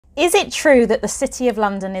Is it true that the City of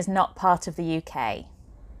London is not part of the UK?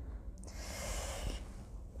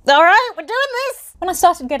 All right, we're doing this! When I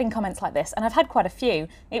started getting comments like this, and I've had quite a few,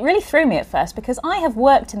 it really threw me at first because I have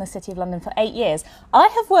worked in the City of London for 8 years. I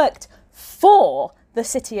have worked for the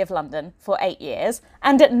City of London for 8 years,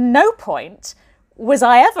 and at no point was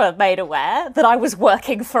I ever made aware that I was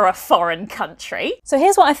working for a foreign country. So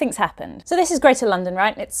here's what I think's happened. So this is Greater London,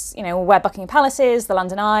 right? It's, you know, where Buckingham Palace is, the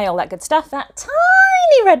London Eye, all that good stuff. That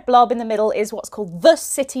tiny red blob in the middle is what's called the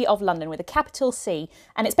City of London with a capital C,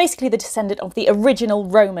 and it's basically the descendant of the original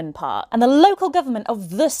Roman part. And the local government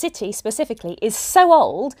of the city specifically is so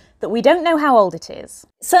old that we don't know how old it is.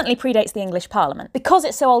 It certainly predates the English Parliament. Because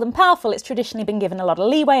it's so old and powerful, it's traditionally been given a lot of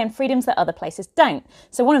leeway and freedoms that other places don't.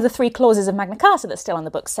 So one of the 3 clauses of Magna Carta that's still on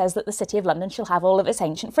the books says that the City of London shall have all of its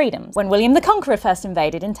ancient freedoms. When William the Conqueror first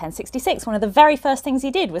invaded in 1066, one of the very first things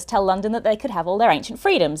he did was tell London that they could have all their ancient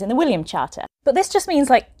freedoms in the William Charter. But this just means,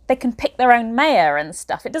 like, they can pick their own mayor and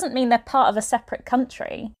stuff. It doesn't mean they're part of a separate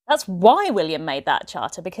country. That's why William made that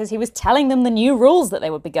charter, because he was telling them the new rules that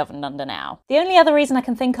they would be governed under now. The only other reason I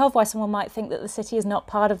can think of why someone might think that the city is not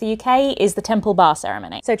part of the UK is the Temple Bar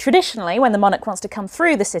ceremony. So traditionally, when the monarch wants to come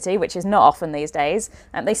through the city, which is not often these days,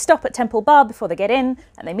 they stop at Temple Bar before they get in,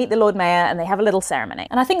 and they meet the Lord Mayor, and they have a little ceremony.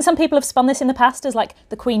 And I think some people have spun this in the past as like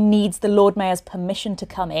the Queen needs the Lord Mayor's permission to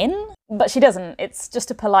come in. But she doesn't. It's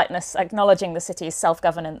just a politeness acknowledging the city's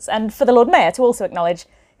self-governance, and for the Lord Mayor to also acknowledge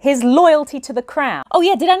his loyalty to the Crown. Oh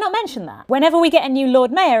yeah, did I not mention that? Whenever we get a new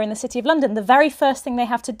Lord Mayor in the City of London, the very first thing they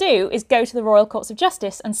have to do is go to the Royal Courts of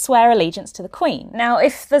Justice and swear allegiance to the Queen. Now,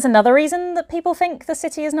 if there's another reason that people think the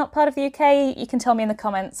city is not part of the UK, you can tell me in the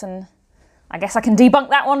comments and I guess I can debunk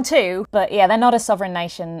that one too. But yeah, they're not a sovereign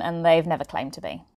nation and they've never claimed to be.